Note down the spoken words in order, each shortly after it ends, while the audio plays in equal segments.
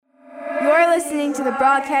listening to the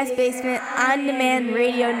Broadcast Basement On Demand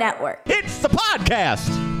Radio Network. It's the podcast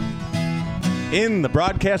in the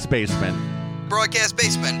Broadcast Basement.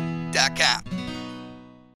 BroadcastBasement.com.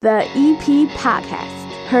 The EP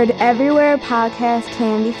Podcast. Heard everywhere podcasts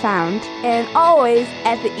can be found, and always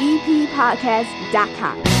at the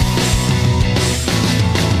eppodcast.com.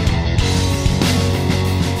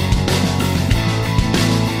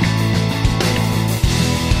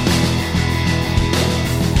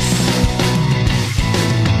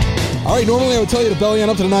 All right, normally I would tell you to belly on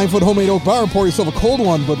up to the 9-foot homemade oak bar and pour yourself a cold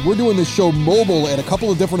one, but we're doing this show mobile at a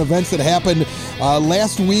couple of different events that happened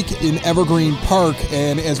last week in Evergreen Park.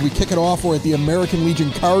 And as we kick it off, we're at the American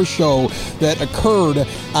Legion Car Show that occurred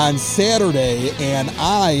on Saturday. And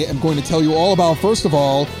I am going to tell you all about, first of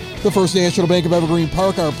all, the First National Bank of Evergreen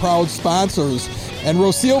Park, our proud sponsors. And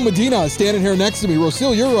Rocio Medina is standing here next to me.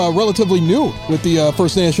 Rocio, you're relatively new with the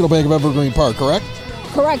First National Bank of Evergreen Park, correct?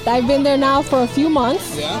 Correct. I've been there now for a few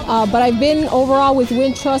months, but I've been overall with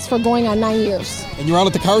Wintrust for going on 9 years. And you're out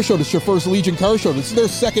at the car show. This is your first Legion car show. This is their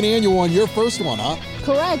second annual one, your first one, huh?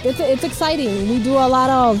 Correct. It's exciting. We do a lot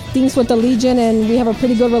of things with the Legion, and we have a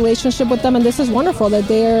pretty good relationship with them, and this is wonderful that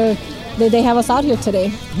they have us out here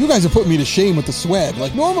today. You guys are putting me to shame with the swag.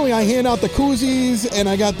 Like, normally I hand out the koozies and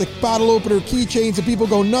I got the bottle opener keychains and people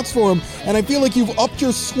go nuts for them. And I feel like you've upped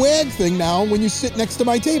your swag thing now when you sit next to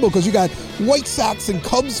my table, because you got White Sox and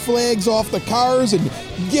Cubs flags off the cars and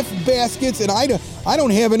gift baskets. And I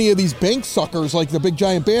don't have any of these bank suckers like the big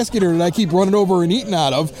giant basket here that I keep running over and eating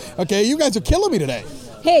out of. Okay, you guys are killing me today.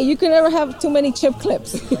 Hey, you can never have too many chip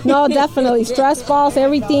clips. No, definitely. Stress balls,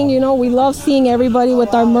 everything. We love seeing everybody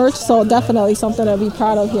with our merch, so definitely something to be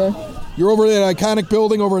proud of here. You're over at that iconic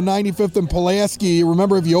building over at 95th and Pulaski.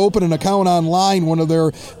 Remember, if you open an account online, one of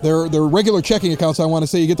their regular checking accounts, I want to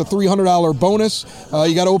say, you get the $300 bonus.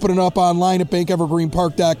 You got to open it up online at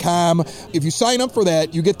bankevergreenpark.com. If you sign up for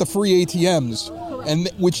that, you get the free ATMs. And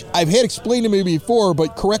which I've had explained to me before,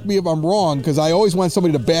 but correct me if I'm wrong, because I always want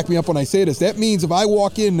somebody to back me up when I say this. That means if I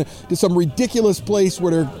walk in to some ridiculous place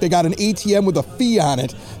where they got an ATM with a fee on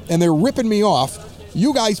it and they're ripping me off,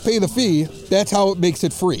 you guys pay the fee. That's how it makes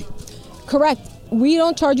it free. Correct. We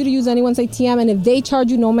don't charge you to use anyone's ATM, and if they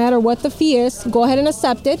charge you no matter what the fee is, go ahead and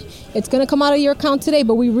accept it. It's going to come out of your account today,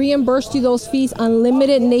 but we reimburse you those fees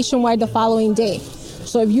unlimited nationwide the following day.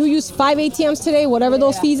 So if you use 5 ATMs today, whatever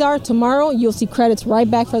those fees are, tomorrow you'll see credits right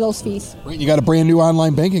back for those fees. You got a brand new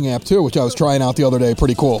online banking app too, which I was trying out the other day.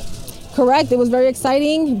 Pretty cool. Correct. It was very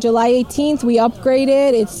exciting. July 18th, we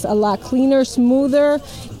upgraded. It's a lot cleaner, smoother.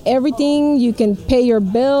 Everything, you can pay your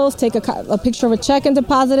bills, take a picture of a check and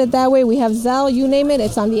deposit it that way. We have Zelle, you name it,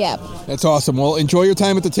 it's on the app. That's awesome. Well, enjoy your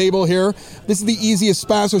time at the table here. This is the easiest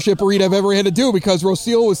sponsorship read I've ever had to do, because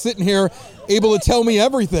Rocio was sitting here able to tell me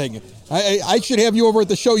everything. I should have you over at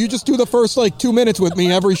the show. You just do the first 2 minutes with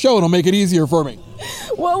me every show. It'll make it easier for me.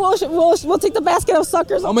 We'll take the basket of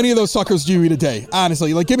suckers. How many of those suckers do you eat a day?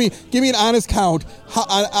 Honestly, give me an honest count.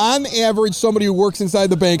 On average, somebody who works inside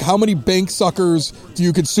the bank, how many bank suckers do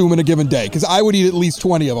you consume in a given day? Because I would eat at least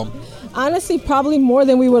 20 of them. Honestly, probably more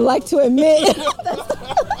than we would like to admit.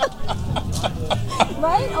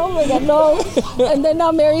 Right? Oh my God, no. And then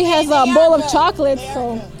now Mary has a bowl of chocolate,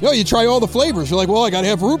 so. You try all the flavors. You're like, well, I got to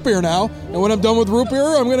have root beer now. And when I'm done with root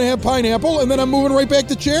beer, I'm going to have pineapple. And then I'm moving right back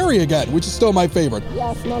to cherry again, which is still my favorite.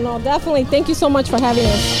 Yes, no, definitely. Thank you so much for having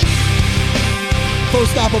us.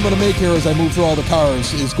 First stop I'm going to make here as I move through all the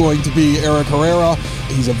cars is going to be Eric Herrera.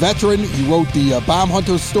 He's a veteran. He wrote the Bomb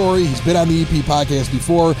Hunter story. He's been on the EP podcast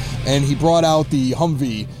before, and he brought out the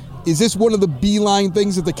Humvee. Is this one of the beeline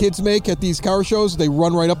things that the kids make at these car shows? They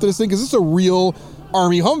run right up to this thing? Because this is a real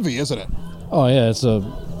Army Humvee, isn't it? Oh, yeah. It's a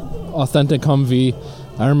authentic Humvee.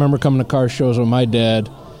 I remember coming to car shows with my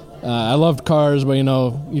dad. I loved cars, but,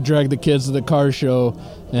 you drag the kids to the car show,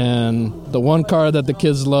 and the one car that the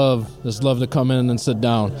kids love to come in and sit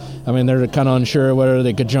down. I mean, they're kind of unsure whether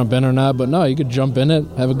they could jump in or not, but no, you could jump in it,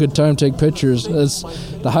 have a good time, take pictures. It's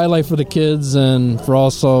the highlight for the kids and for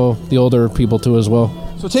also the older people, too, as well.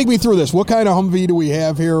 So take me through this. What kind of Humvee do we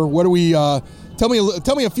have here? What do we tell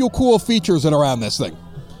me a few cool features that are on this thing.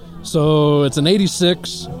 So it's an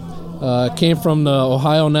 86. Came from the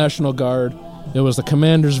Ohio National Guard. It was the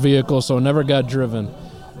commander's vehicle, so it never got driven.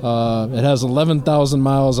 It has 11,000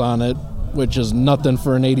 miles on it, which is nothing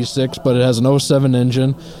for an 86, but it has an 07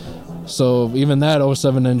 engine. So even that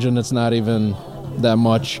 07 engine, it's not even that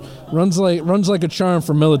much. Runs like a charm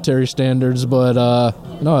for military standards, but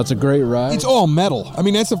no, it's a great ride. It's all metal. I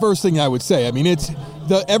mean, that's the first thing I would say. I mean,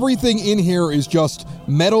 everything in here is just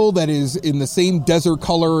metal that is in the same desert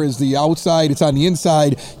color as the outside. It's on the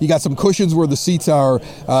inside. You got some cushions where the seats are.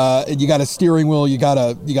 And you got a steering wheel. You got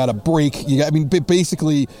a brake.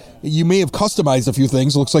 Basically, you may have customized a few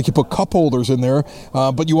things. It looks like you put cup holders in there,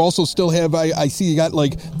 but you also still have. I see you got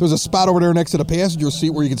there's a spot over there next to the passenger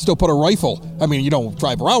seat where you can still put a rifle. I mean, you don't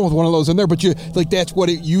drive around with one of those in there, but that's what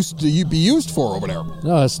it used to be used for over there.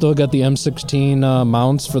 No, I still got the M16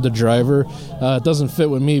 mounts for the driver. It doesn't fit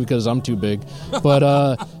with me because I'm too big,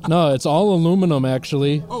 but no, it's all aluminum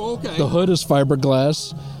actually. Oh, okay. The hood is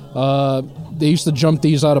fiberglass. They used to jump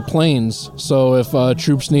these out of planes, so if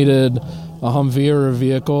troops needed a Humvee or a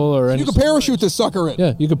vehicle or you could parachute this sucker in.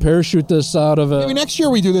 Yeah, you could parachute this out of a... Maybe next year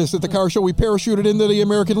we do this at the car show. We parachute it into the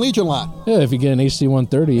American Legion lot. Yeah, if you get an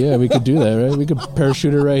AC-130, yeah, we could do that, right? We could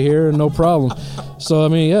parachute it right here, no problem. So, I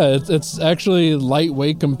mean, yeah, it's actually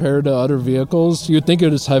lightweight compared to other vehicles. You'd think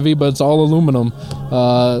it is heavy, but it's all aluminum.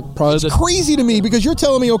 It's crazy to me because you're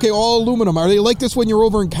telling me, okay, all aluminum. Are they like this when you're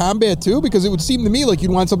over in combat too? Because it would seem to me like you'd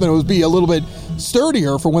want something that would be a little bit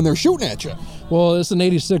sturdier for when they're shooting at you. Well, it's an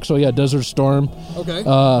 86, so yeah, Desert Storm. Okay.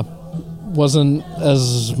 Wasn't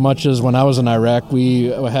as much as when I was in Iraq. We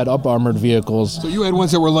had up-armored vehicles. So you had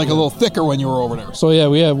ones that were a little thicker when you were over there. So yeah,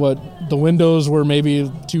 we had the windows were maybe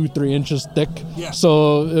 2-3 inches thick. Yeah.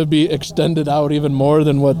 So it would be extended out even more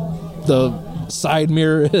than what the side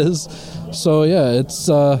mirror is. So yeah,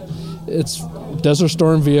 it's Desert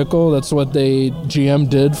Storm vehicle. That's what GM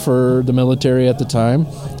did for the military at the time.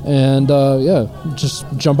 And just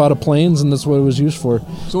jump out of planes, and that's what it was used for.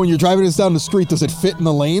 So when you're driving this down the street, does it fit in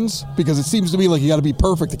the lanes? Because it seems to me like you got to be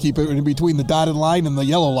perfect to keep it in between the dotted line and the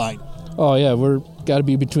yellow line. Oh yeah, we're got to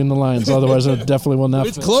be between the lines, otherwise it definitely will not.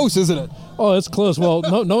 It's close, isn't it? Oh, it's close. Well,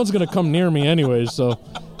 no one's gonna come near me anyways, so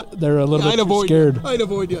they're a little bit scared. I'd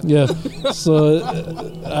avoid you. Yeah, so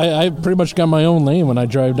I pretty much got my own lane when I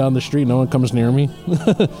drive down the street. No one comes near me.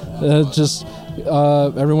 Just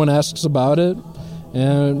everyone asks about it,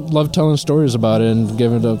 and love telling stories about it and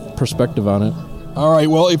giving a perspective on it. All right,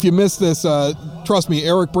 well, if you missed this, trust me,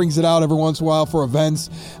 Eric brings it out every once in a while for events.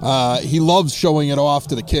 He loves showing it off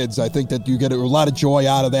to the kids. I think that you get a lot of joy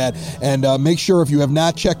out of that. And make sure if you have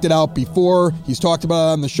not checked it out before, he's talked about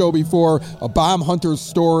it on the show before, A Bomb Hunter's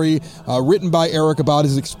Story, written by Eric about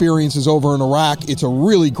his experiences over in Iraq. It's a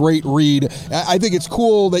really great read. I think it's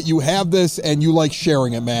cool that you have this and you like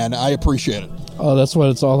sharing it, man. I appreciate it. Oh, that's what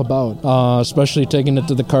it's all about, especially taking it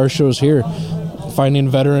to the car shows here. Finding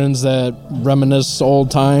veterans that reminisce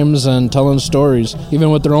old times and telling stories,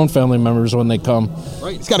 even with their own family members when they come.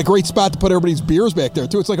 Right. It's got a great spot to put everybody's beers back there,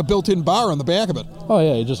 too. It's like a built-in bar on the back of it. Oh,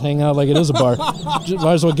 yeah. You just hang out like it is a bar. Might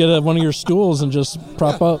as well get one of your stools and just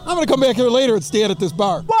prop up. I'm going to come back here later and stand at this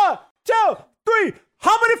bar. 1, 2, 3.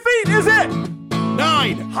 How many feet is it?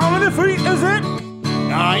 9. How many feet is it?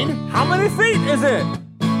 9. How many feet is it?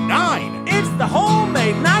 9. It's the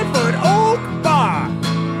homemade 9-foot oak bar.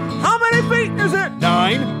 How many feet is it?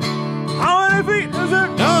 9. How many feet is it?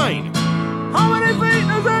 9. How many feet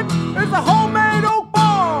is it? It's the homemade oak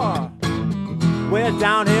bar. We're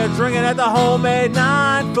down here drinking at the homemade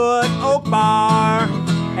 9-foot oak bar.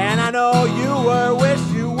 And I know wish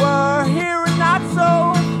you were here and not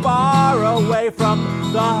so far away from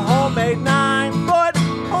the homemade 9-foot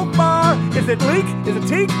oak bar. Is it leek? Is it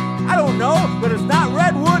teak? I don't know, but it's not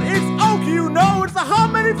redwood, it's oak, you know. It's the how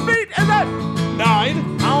many feet is it?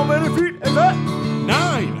 9. How many feet is it?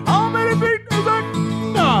 9. How many feet is it?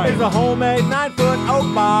 9. It's a homemade 9-foot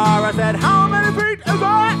oak bar. I said, how many feet is it?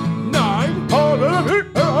 9. How many feet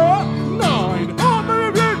is it? 9. How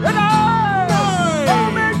many feet is it? 9.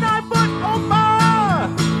 Homemade 9-foot oak bar.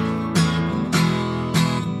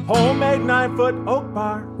 Homemade 9-foot oak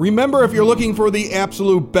bar. Remember, if you're looking for the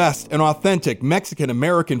absolute best and authentic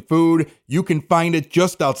Mexican-American food, you can find it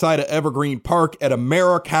just outside of Evergreen Park at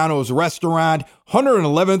Americano's Restaurant,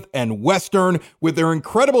 111th and Western. With their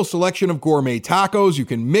incredible selection of gourmet tacos, you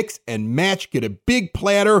can mix and match, get a big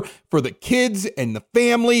platter for the kids and the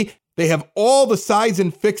family. They have all the sides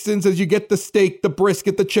and fixins as you get the steak, the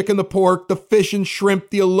brisket, the chicken, the pork, the fish and shrimp,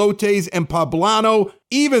 the elotes and poblano,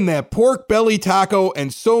 even that pork belly taco,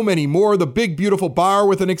 and so many more. The big, beautiful bar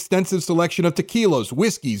with an extensive selection of tequilas,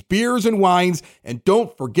 whiskeys, beers, and wines. And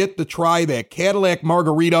don't forget to try that Cadillac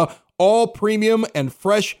margarita, all premium and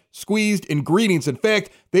fresh squeezed ingredients. In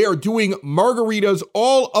fact, they are doing margaritas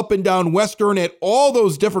all up and down Western at all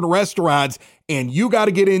those different restaurants, and you got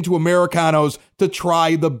to get into Americanos to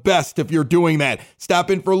try the best if you're doing that. Stop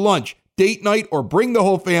in for lunch, date night, or bring the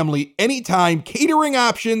whole family anytime. Catering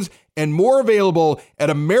options and more available at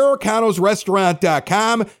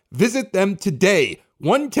americanosrestaurant.com. Visit them today.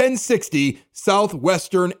 11060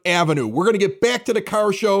 Southwestern Avenue. We're going to get back to the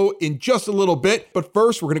car show in just a little bit, but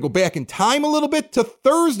first we're going to go back in time a little bit to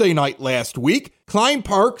Thursday night last week. Klein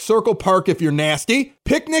Park, Circle Park if you're nasty.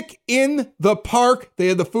 Picnic in the park. They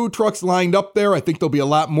had the food trucks lined up there. I think there'll be a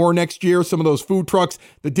lot more next year. Some of those food trucks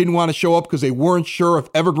that didn't want to show up because they weren't sure if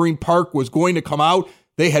Evergreen Park was going to come out.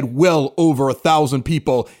 They had well over 1,000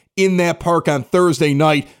 people in that park on Thursday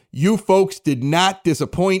night. You folks did not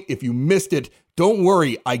disappoint. If you missed it, don't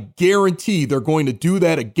worry. I guarantee they're going to do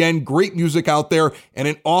that again. Great music out there and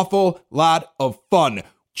an awful lot of fun.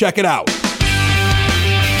 Check it out.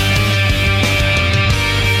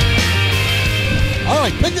 All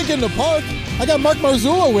right, Picnic in the Park. I got Mark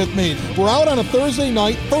Marzullo with me. We're out on a Thursday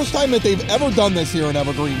night. First time that they've ever done this here in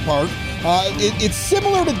Evergreen Park. It's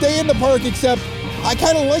similar to Day in the Park, except I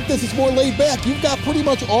kind of like this. It's more laid back. You've got pretty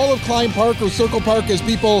much all of Klein Park, or Circle Park as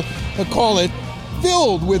people call it,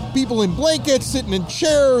 filled with people in blankets, sitting in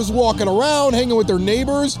chairs, walking around, hanging with their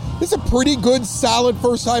neighbors. It's a pretty good, solid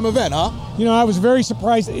first-time event, huh? You know, I was very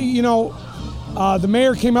surprised. You know, the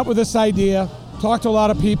mayor came up with this idea, talked to a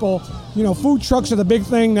lot of people. You know, food trucks are the big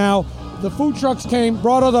thing now. The food trucks came,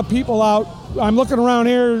 brought other people out. I'm looking around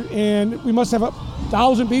here, and we must have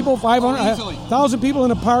 1,000 people, 500, 1,000 people in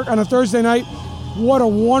the park on a Thursday night. What a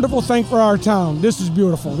wonderful thing for our town. This is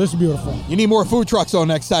beautiful. This is beautiful. You need more food trucks, though,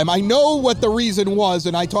 next time. I know what the reason was,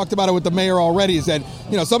 and I talked about it with the mayor already, is that,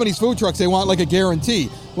 you know, some of these food trucks, they want like a guarantee.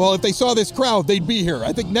 Well, if they saw this crowd, they'd be here.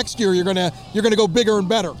 I think next year you're gonna go bigger and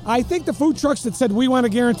better. I think the food trucks that said we want a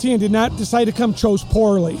guarantee and did not decide to come chose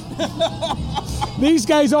poorly. These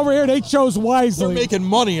guys over here, they chose wisely. They're making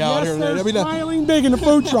money out here. They're smiling big in the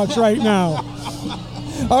food trucks right now.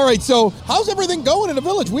 All right, so how's everything going in the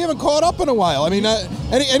village? We haven't caught up in a while. I mean,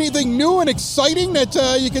 anything new and exciting that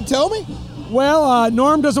you can tell me? Well,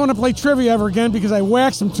 Norm doesn't want to play trivia ever again because I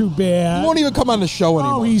waxed him too bad. He won't even come on the show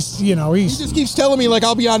anymore. Oh, he just keeps telling me, like,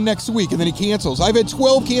 I'll be on next week, and then he cancels. I've had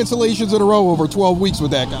 12 cancellations in a row over 12 weeks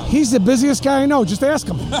with that guy. He's the busiest guy I know. Just ask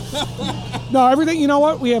him. No, everything, you know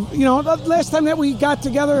what? We have, you know, the last time that we got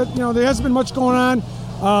together, you know, there hasn't been much going on.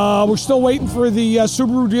 We're still waiting for the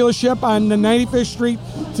Subaru dealership on the 95th Street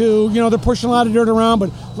to, you know, they're pushing a lot of dirt around, but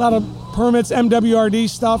a lot of permits, MWRD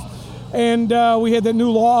stuff. And we had that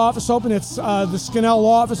new law office open. It's the Skinnell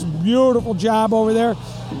Law Office. Beautiful job over there.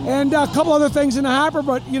 And a couple other things in the hopper,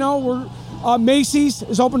 but, you know, we're Macy's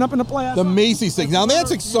is opened up in the plaza. The Macy's thing. Now,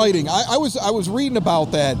 that's exciting. I was reading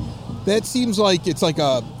about that. That seems like it's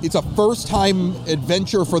a first-time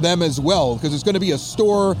adventure for them as well, because it's going to be a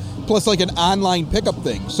store plus like an online pickup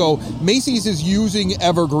thing. So Macy's is using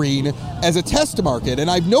Evergreen as a test market, and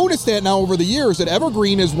I've noticed that now over the years that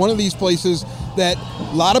Evergreen is one of these places that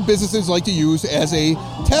a lot of businesses like to use as a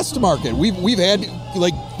test market. We've had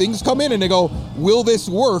like things come in and they go, will this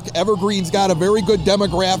work? Evergreen's got a very good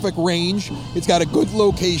demographic range. It's got a good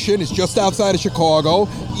location. It's just outside of Chicago.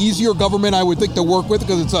 Easier government, I would think, to work with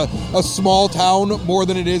because it's a small town more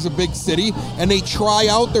than it is a big city. And they try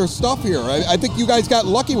out their stuff here. I think you guys got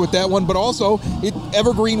lucky with that one, but also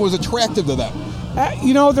Evergreen was attractive to them.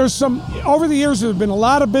 You know, over the years, there have been a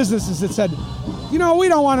lot of businesses that said, you know, we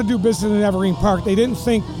don't want to do business in Evergreen Park. They didn't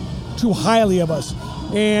think too highly of us.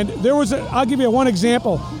 And I'll give you one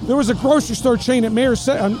example. There was a grocery store chain at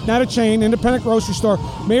not a chain, independent grocery store.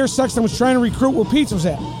 Mayor Sexton was trying to recruit where Pete's was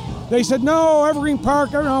at. They said, no, Evergreen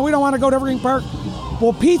Park, no, we don't want to go to Evergreen Park.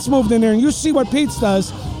 Well, Pete's moved in there, and you see what Pete's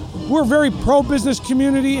does. We're a very pro-business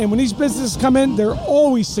community, and when these businesses come in, they're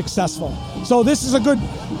always successful. So this is a good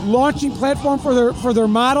launching platform for their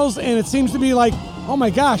models, and it seems to be like, oh my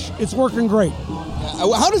gosh, it's working great.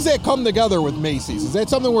 How does that come together with Macy's? Is that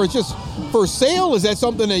something where it's just for sale? Is that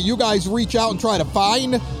something that you guys reach out and try to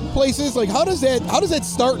find places? Like, how does that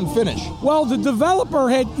start and finish? Well, the developer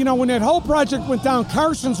had, you know, when that whole project went down,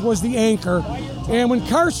 Carson's was the anchor. And when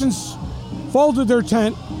Carson's folded their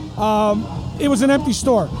tent, it was an empty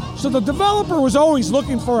store. So the developer was always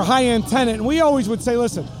looking for a high-end tenant. And we always would say,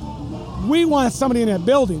 listen, we want somebody in that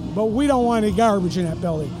building, but we don't want any garbage in that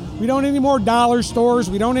building. We don't need any more dollar stores.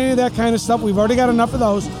 We don't need any of that kind of stuff. We've already got enough of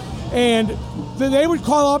those. And they would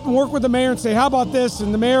call up and work with the mayor and say, how about this?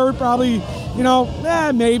 And the mayor would probably, you know,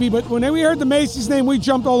 maybe. But when we heard the Macy's name, we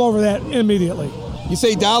jumped all over that immediately. You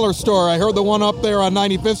say dollar store. I heard the one up there on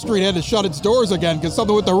 95th Street had to shut its doors again because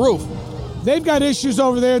something with the roof. They've got issues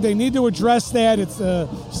over there. They need to address that. It's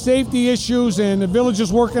safety issues, and the village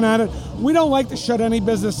is working on it. We don't like to shut any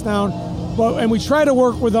business down, and we try to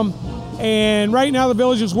work with them. And right now, the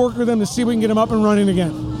village is working with them to see if we can get them up and running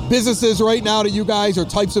again. Businesses right now that you guys, or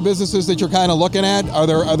types of businesses that you're kind of looking at, are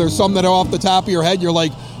there some that are off the top of your head? You're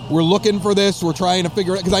like, we're looking for this, we're trying to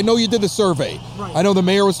figure it, because I know you did the survey. Right. I know the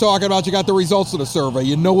mayor was talking about you got the results of the survey.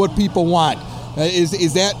 You know what people want.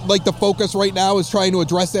 Is that like the focus right now, is trying to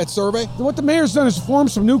address that survey? What the mayor's done is form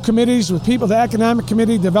some new committees with people, the economic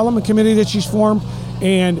committee, development committee that she's formed,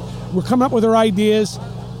 and we're coming up with her ideas.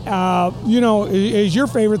 Is your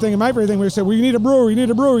favorite thing and my favorite thing, we say, we need a brewery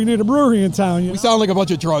in town. We sound like a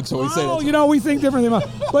bunch of drunks when we say that. We think differently.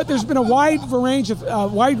 But there's been a wide range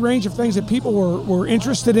of things that people were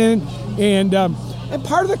interested in, and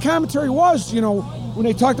part of the commentary was, when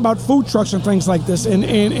they talked about food trucks and things like this,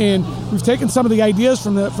 and we've taken some of the ideas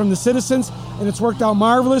from the citizens, and it's worked out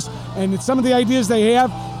marvelous. And it's some of the ideas they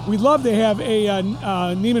have, we'd love to have a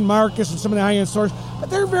Neiman Marcus and some of the high-end stores, but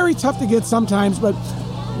they're very tough to get sometimes. But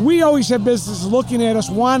we always have businesses looking at us,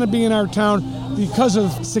 want to be in our town because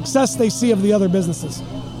of success they see of the other businesses.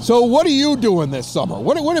 So what are you doing this summer?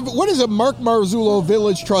 What is a Mark Marzullo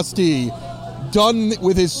Village trustee done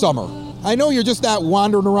with his summer? I know you're just not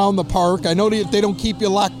wandering around the park. I know they don't keep you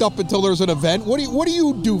locked up until there's an event. What do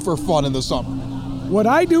you do for fun in the summer? What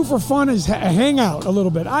I do for fun is hang out a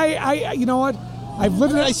little bit. You know what?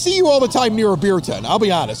 I see you all the time near a beer tent. I'll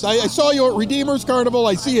be honest. I saw you at Redeemer's Carnival.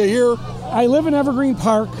 I see you here. I live in Evergreen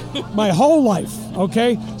Park my whole life,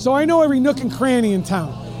 okay? So I know every nook and cranny in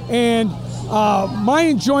town. And my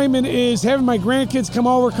enjoyment is having my grandkids come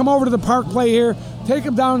over to the park, play here, take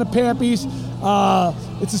them down to Pappy's.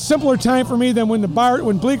 It's a simpler time for me than when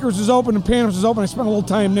Bleeckers is open and Panthers is open. I spent a little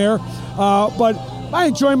time there. But my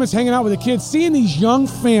enjoyment is hanging out with the kids, seeing these young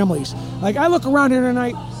families. Like, I look around here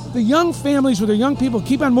tonight, the young families with their young people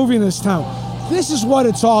keep on moving in this town. This is what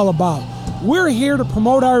it's all about. We're here to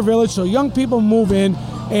promote our village so young people move in,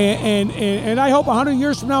 and I hope 100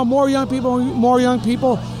 years from now, more young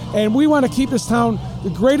people, and we want to keep this town the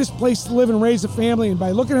greatest place to live and raise a family. And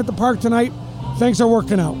by looking at the park tonight, things are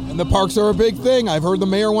working out. And the parks are a big thing. I've heard the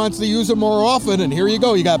mayor wants to use them more often, and here you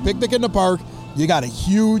go. You got a picnic in the park. You got a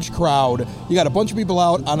huge crowd. You got a bunch of people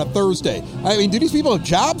out on a Thursday. I mean, do these people have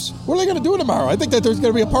jobs? What are they going to do tomorrow? I think that there's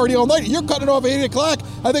going to be a party all night. You're cutting it off at 8 o'clock.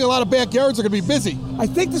 I think a lot of backyards are going to be busy. I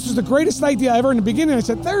think this was the greatest idea ever in the beginning. I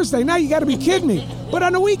said, Thursday night, you got to be kidding me. But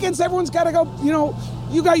on the weekends, everyone's got to go,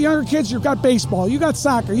 you got younger kids, you've got baseball, you got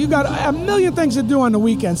soccer, you got a million things to do on the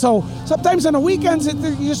weekend. So sometimes on the weekends,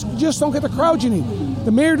 you just don't get the crowd you need.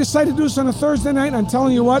 The mayor decided to do this on a Thursday night, and I'm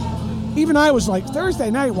telling you what, even I was like, Thursday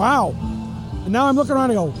night, wow. And now I'm looking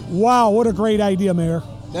around and go, wow, what a great idea, Mayor.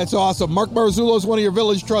 That's awesome. Mark Marzullo is one of your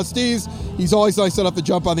village trustees. He's always nice enough to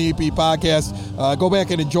jump on the EP podcast. Go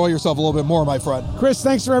back and enjoy yourself a little bit more, my friend. Chris,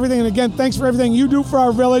 thanks for everything. And again, thanks for everything you do for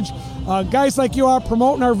our village. Guys like you are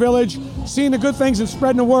promoting our village, seeing the good things and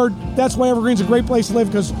spreading the word. That's why Evergreen's a great place to live,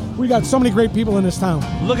 because we got so many great people in this town.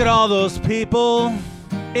 Look at all those people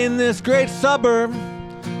in this great suburb,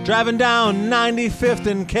 driving down 95th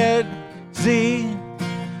and Kedzie.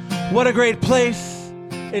 What a great place.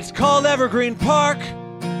 It's called Evergreen Park,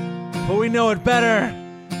 but we know it better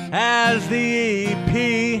as the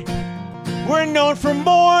EP. We're known for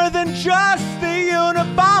more than just the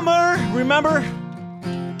Unabomber. Remember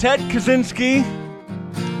Ted Kaczynski?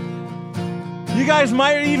 You guys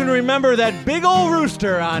might even remember that big old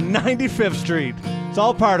rooster on 95th Street. It's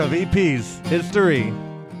all part of EP's history.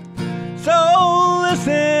 So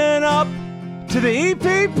listen up to the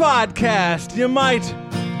EP podcast. You might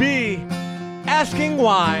be asking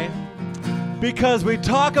why. Because we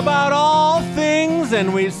talk about all things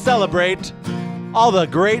and we celebrate all the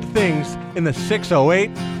great things in the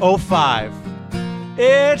 60805.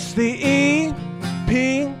 It's the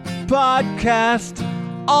EP podcast.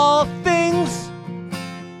 All things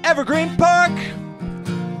Evergreen Park.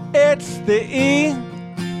 It's the EP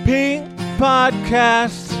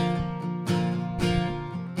podcast.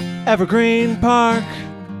 Evergreen Park.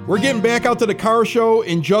 We're getting back out to the car show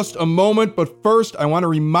in just a moment, but first I want to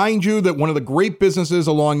remind you that one of the great businesses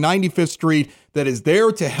along 95th Street that is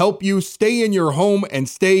there to help you stay in your home and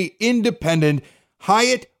stay independent,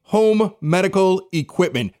 Hyatt Home Medical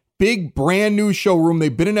Equipment. Big brand new showroom.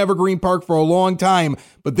 They've been in Evergreen Park for a long time,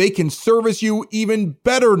 but they can service you even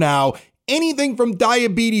better now. Anything from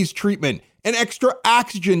diabetes treatment, an extra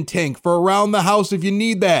oxygen tank for around the house if you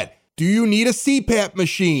need that. Do you need a CPAP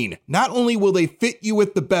machine? Not only will they fit you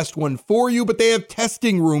with the best one for you, but they have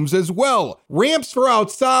testing rooms as well. Ramps for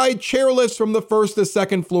outside, chair lifts from the first to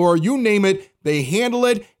second floor, you name it, they handle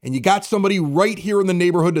it, and you got somebody right here in the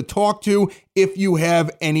neighborhood to talk to if you have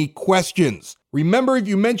any questions. Remember, if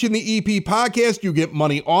you mention the EP podcast, you get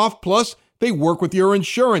money off, plus they work with your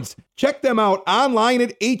insurance. Check them out online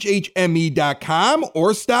at hhme.com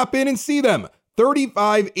or stop in and see them.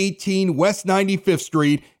 3518 West 95th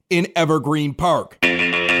Street in Evergreen Park.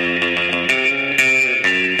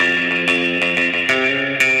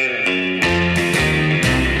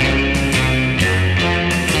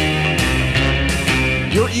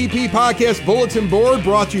 EP Podcast Bulletin Board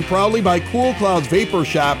brought to you proudly by Cool Clouds Vapor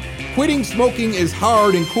Shop. Quitting smoking is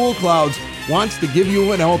hard, and Cool Clouds wants to give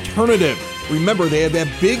you an alternative. Remember, they have that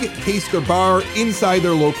big taster bar inside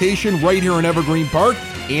their location right here in Evergreen Park,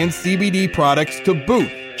 and CBD products to boot.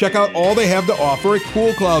 Check out all they have to offer at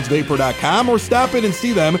coolcloudsvapor.com or stop in and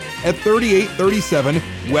see them at 3837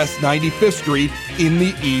 West 95th Street in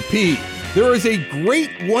the EP. There is a great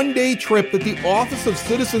one-day trip that the Office of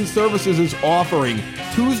Citizen Services is offering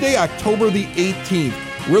Tuesday, October the 18th,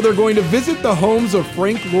 where they're going to visit the homes of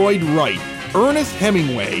Frank Lloyd Wright, Ernest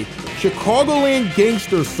Hemingway, Chicagoland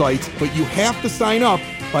gangster sites, but you have to sign up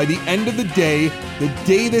by the end of the day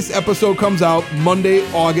this episode comes out, Monday,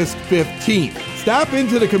 August 15th. Stop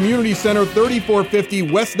into the Community Center,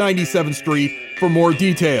 3450 West 97th Street for more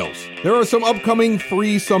details. There are some upcoming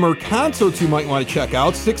free summer concerts you might want to check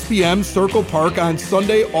out. 6 p.m. Circle Park on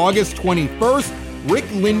Sunday, August 21st. Rick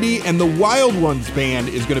Lindy and the Wild Ones Band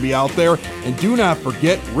is going to be out there. And do not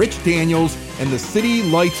forget Rich Daniels and the City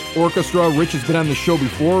Lights Orchestra. Rich has been on the show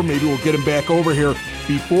before. Maybe we'll get him back over here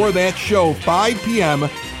before that show, 5 p.m.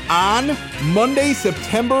 on Monday,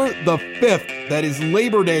 September the 5th. That is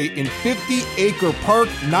Labor Day in 50 Acre Park,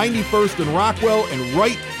 91st and Rockwell. And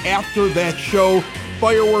right after that show,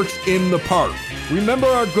 fireworks in the park. Remember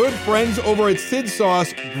our good friends over at Sid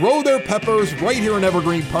Sauce grow their peppers right here in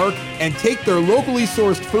Evergreen Park and take their locally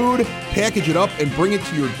sourced food, package it up, and bring it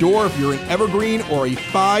to your door if you're in Evergreen or a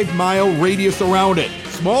 5-mile radius around it.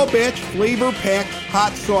 Small batch flavor-packed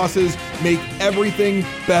hot sauces make everything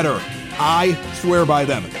better. I swear by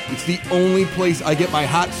them. It's the only place I get my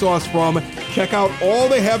hot sauce from. Check out all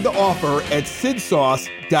they have to offer at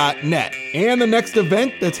sidsauce.net. And the next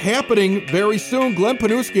event that's happening very soon, Glenn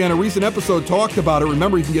Panuski on a recent episode talked about it.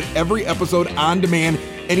 Remember, you can get every episode on demand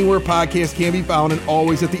anywhere podcasts can be found and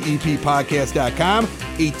always at the eppodcast.com.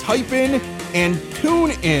 A type in and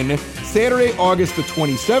tune in Saturday, August the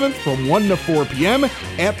 27th from 1 to 4 p.m.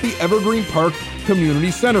 at the Evergreen Park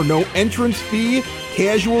Community Center. No entrance fee,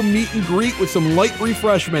 casual meet and greet with some light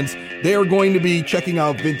refreshments. They are going to be checking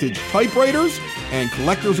out vintage typewriters, and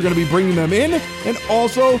collectors are going to be bringing them in, and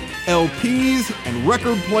also LPs and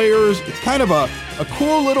record players. It's kind of a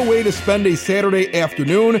cool little way to spend a Saturday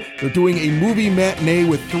afternoon. They're doing a movie matinee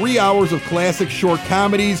with 3 hours of classic short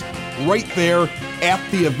comedies right there at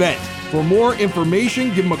the event. For more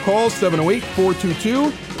information, give them a call,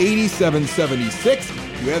 708-422-8776.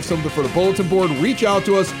 If you have something for the bulletin board, reach out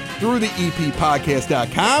to us through the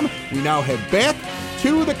eppodcast.com. We now head back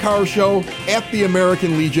to the car show at the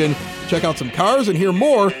American Legion. Check out some cars and hear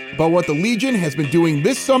more about what the Legion has been doing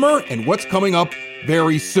this summer and what's coming up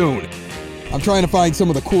very soon. I'm trying to find some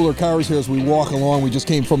of the cooler cars here as we walk along. We just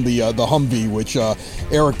came from the Humvee, which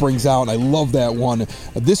Eric brings out, and I love that one.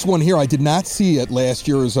 This one here, I did not see at last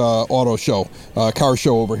year's auto show, car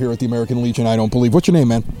show over here at the American Legion, I don't believe. What's your name,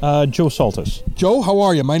 man? Joe Saltis. Joe, how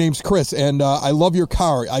are you? My name's Chris, and I love your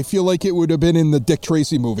car. I feel like it would have been in the Dick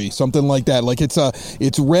Tracy movie, something like that. Like it's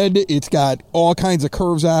red, it's got all kinds of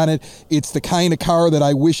curves on it. It's the kind of car that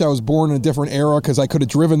I wish I was born in a different era because I could have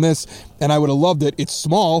driven this, and I would have loved it. It's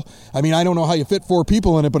small. I mean, I don't know how you fit 4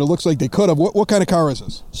 people in it, but it looks like they could have. What kind of car is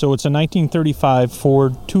this? So it's a 1935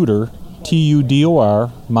 Ford Tudor,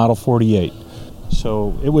 Tudor, Model 48.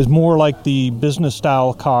 So it was more like the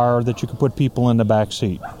business-style car that you could put people in the back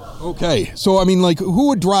seat. Okay. So, I mean, like, who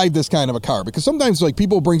would drive this kind of a car? Because sometimes, like,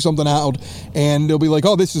 people bring something out, and they'll be like,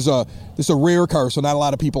 oh, this is a rare car, so not a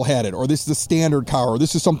lot of people had it. Or this is a standard car, or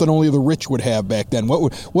this is something only the rich would have back then. Where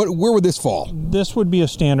would this fall? This would be a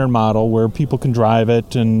standard model where people can drive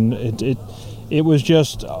it, and it was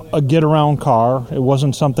just a get-around car. It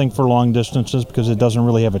wasn't something for long distances because it doesn't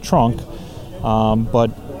really have a trunk.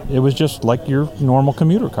 But it was just like your normal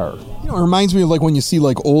commuter car. You know, it reminds me of like when you see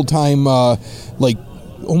like old-time, like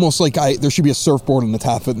almost like there should be a surfboard on the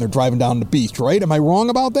top of it and they're driving down the beach, right? Am I wrong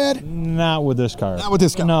about that? Not with this car. Not with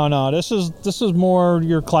this car. No. This is more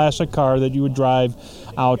your classic car that you would drive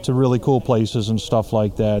out to really cool places and stuff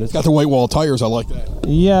like that. It's got the white wall tires. I like that.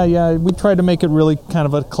 Yeah. We tried to make it really kind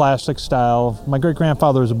of a classic style. My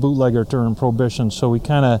great-grandfather was a bootlegger during Prohibition, so we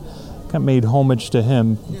kind of made homage to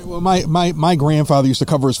him. Yeah, well, my grandfather used to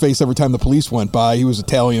cover his face every time the police went by. He was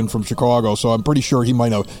Italian from Chicago, so I'm pretty sure he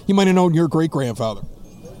might have known your great-grandfather.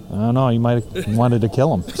 I don't know. He might have wanted to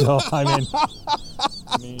kill him. So I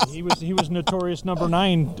mean, he was notorious number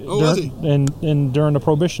 9 during the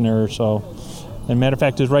Prohibition era. So, and matter of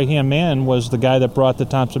fact, his right-hand man was the guy that brought the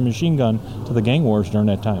Thompson machine gun to the gang wars during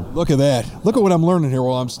that time. Look at that. Look at what I'm learning here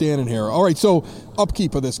while I'm standing here. All right, so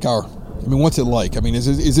upkeep of this car. I mean, what's it like? I mean,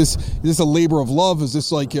 is this a labor of love? Is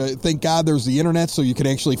this like, thank God there's the internet so you can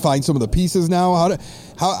actually find some of the pieces now?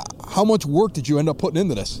 How much work did you end up putting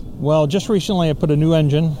into this? Well, just recently I put a new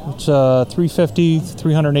engine. It's a 350,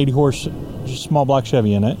 380 horse small block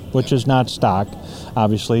Chevy in it, which is not stock,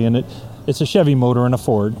 obviously, and it's a Chevy motor and a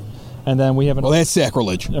Ford. And then we have Well, that's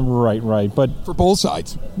sacrilege. Right. But for both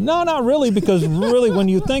sides. No, not really, because really when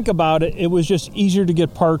you think about it, it was just easier to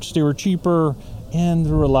get parts. They were cheaper, and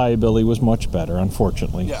the reliability was much better,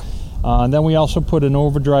 unfortunately. Yeah. And then we also put an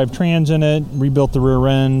overdrive trans in it, rebuilt the rear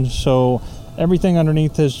end, so everything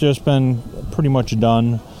underneath has just been pretty much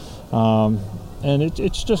done. And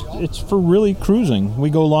it's for really cruising. We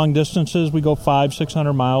go long distances. We go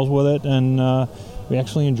 500-600 miles with it, and we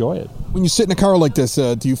actually enjoy it. When you sit in a car like this,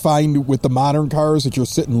 do you find with the modern cars that you're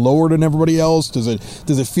sitting lower than everybody else? Does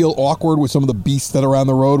it feel awkward with some of the beasts that are on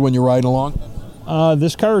the road when you're riding along?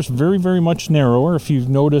 This car is very, very much narrower. If you've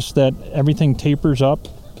noticed that everything tapers up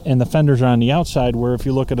and the fenders are on the outside, where if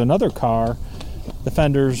you look at another car, the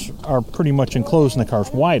fenders are pretty much enclosed and the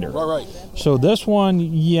car's wider. Right. So this one,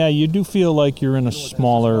 yeah, you do feel like you're in a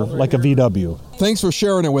smaller, like a VW. Thanks for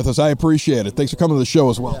sharing it with us. I appreciate it. Thanks for coming to the show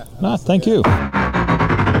as well. Thank you.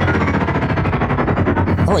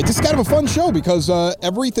 All right, this is kind of a fun show because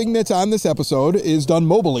everything that's on this episode is done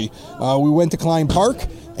mobily. We went to Klein Park,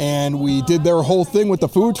 and we did their whole thing with the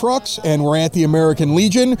food trucks, and we're at the American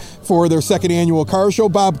Legion for their second annual car show.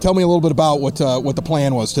 Bob, tell me a little bit about what the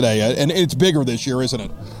plan was today. And it's bigger this year, isn't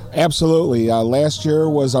it? Absolutely. Last year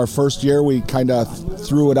was our first year. We kind of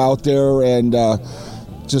threw it out there and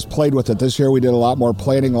just played with it. This year we did a lot more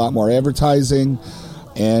planning, a lot more advertising.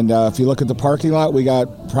 And if you look at the parking lot, we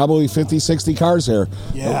got probably 50, 60 cars here.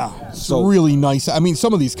 Yeah, so really nice. I mean,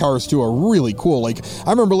 some of these cars, too, are really cool. Like, I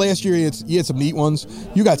remember last year you had some neat ones.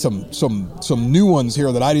 You got some new ones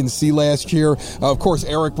here that I didn't see last year. Of course,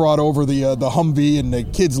 Eric brought over the Humvee, and the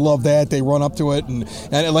kids love that. They run up to it. And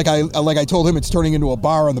like I told him, it's turning into a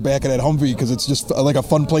bar on the back of that Humvee because it's just like a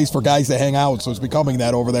fun place for guys to hang out. So it's becoming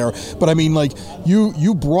that over there. But, I mean, like,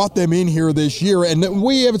 you brought them in here this year, and the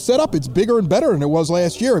way you have it set up, it's bigger and better than it was last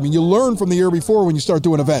year. I mean, you learn from the year before when you start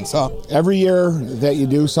doing events, huh? Every year that you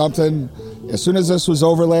do something, as soon as this was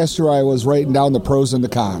over last year, I was writing down the pros and the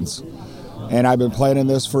cons. And I've been planning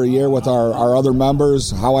this for a year with our other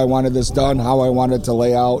members, how I wanted this done, how I wanted to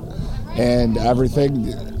lay out, and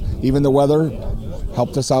everything, even the weather,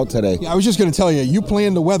 helped us out today. Yeah, I was just going to tell you, you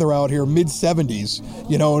planned the weather out here mid-70s,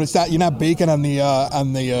 and it's not, you're not baking in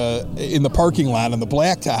the parking lot on the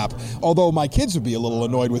blacktop. Although my kids would be a little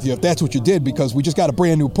annoyed with you if that's what you did, because we just got a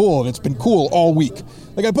brand new pool and it's been cool all week.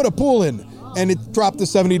 Like, I put a pool in and it dropped to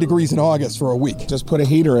 70 degrees in August for a week. Just put a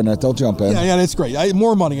heater in it; they'll jump in. Yeah, that's great. I had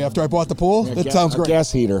more money after I bought the pool. Yeah, that sounds great. A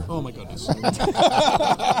gas heater. Oh my goodness!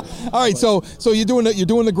 All right, so you're doing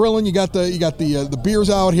the grilling. You got the beers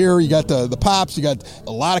out here. You got the pops. You got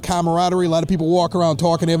a lot of camaraderie. A lot of people walk around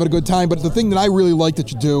talking, having a good time. But the thing that I really like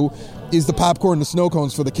that you do is the popcorn and the snow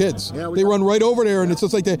cones for the kids. Yeah, they run right over there, and it's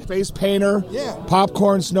just like the face painter. Yeah,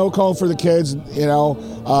 popcorn, snow cone for the kids. You're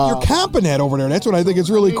comping that over there. That's what I think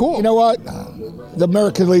is really cool. You know what? The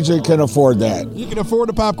American Legion can afford that. You can afford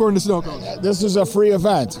the popcorn and the snow cones. This is a free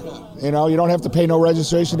event. You don't have to pay no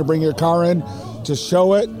registration to bring your car in. Just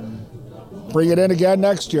show it. Bring it in again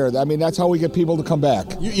next year. I mean, that's how we get people to come back.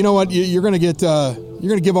 You know what? You're going to get. You're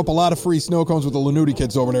going to give up a lot of free snow cones with the Lanuti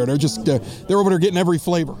kids over there. They're over there getting every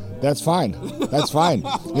flavor. That's fine. That's fine.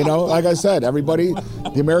 Like I said, everybody,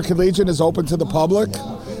 the American Legion is open to the public.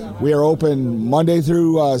 We are open Monday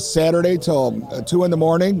through Saturday till 2 in the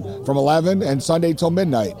morning from 11 and Sunday till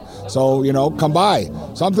midnight. So, come by.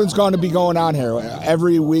 Something's going to be going on here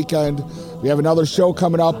every weekend. We have another show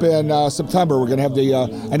coming up in September. We're going to have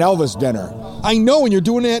an Elvis dinner. I know, and you're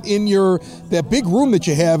doing that in that big room that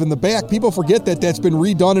you have in the back. People forget that's been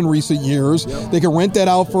redone in recent years. Yep. They can rent that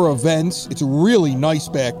out for events. It's really nice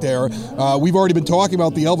back there. We've already been talking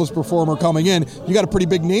about the Elvis performer coming in. You got a pretty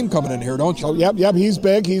big name coming in here, don't you? Oh, yep. He's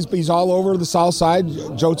big. He's all over the South Side.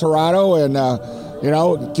 Joe Torado,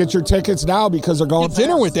 and get your tickets now because they're going. You get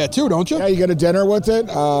dinner with that too, don't you? Yeah, you get a dinner with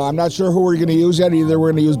it. I'm not sure who we're going to use yet. Either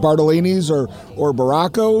we're going to use Bartolini's or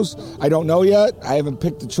Baracos. I don't know yet. I haven't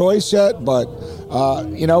picked the choice yet, but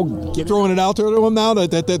throwing it out there to them now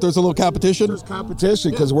that there's a little competition. There's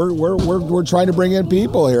competition because we're trying to bring in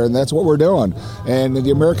people here, and that's what we're doing. And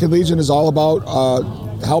the American Legion is all about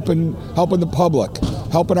helping the public,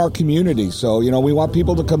 helping our community. So, we want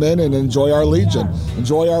people to come in and enjoy our Legion,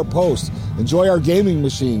 enjoy our post, enjoy our gaming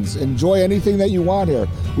machines, enjoy anything that you want here.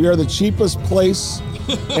 We are the cheapest place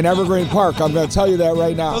in Evergreen Park. I'm going to tell you that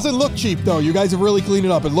right now. Doesn't look cheap, though. You guys have really cleaned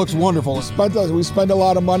it up. It looks wonderful. We spend a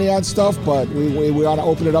lot of money on stuff, but we want to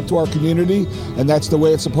open it up to our community, and that's the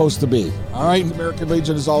way it's supposed to be. All right. The American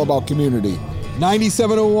Legion is all about community.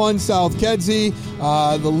 9701 South Kedzie,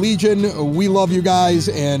 the Legion, we love you guys,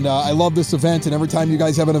 and I love this event, and every time you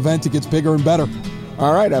guys have an event, it gets bigger and better.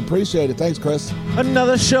 All right, I appreciate it. Thanks, Chris.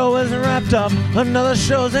 Another show is wrapped up. Another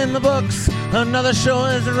show's in the books. Another show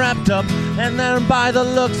is wrapped up. And then by the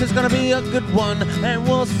looks, it's going to be a good one. And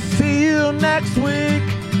we'll see you next week.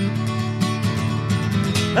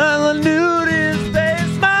 And the nudist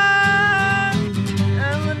basement.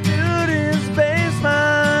 And the nudist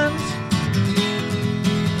basement.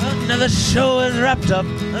 Another show is wrapped up.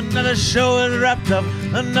 Another show is wrapped up.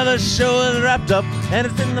 Another show is wrapped up. And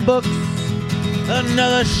it's in the books.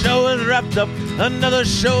 Another show is wrapped up. Another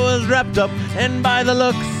show is wrapped up. And by the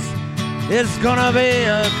looks, it's gonna be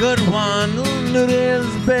a good one.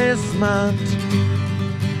 Nudist basement.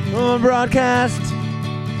 Broadcast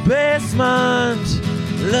basement.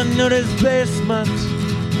 The nudist basement.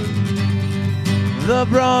 The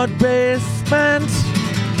broad basement.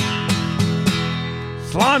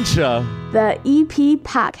 Slancha. The EP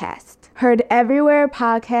Podcast. Heard everywhere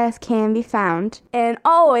podcasts can be found, and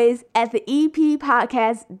always at the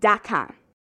eppodcast.com.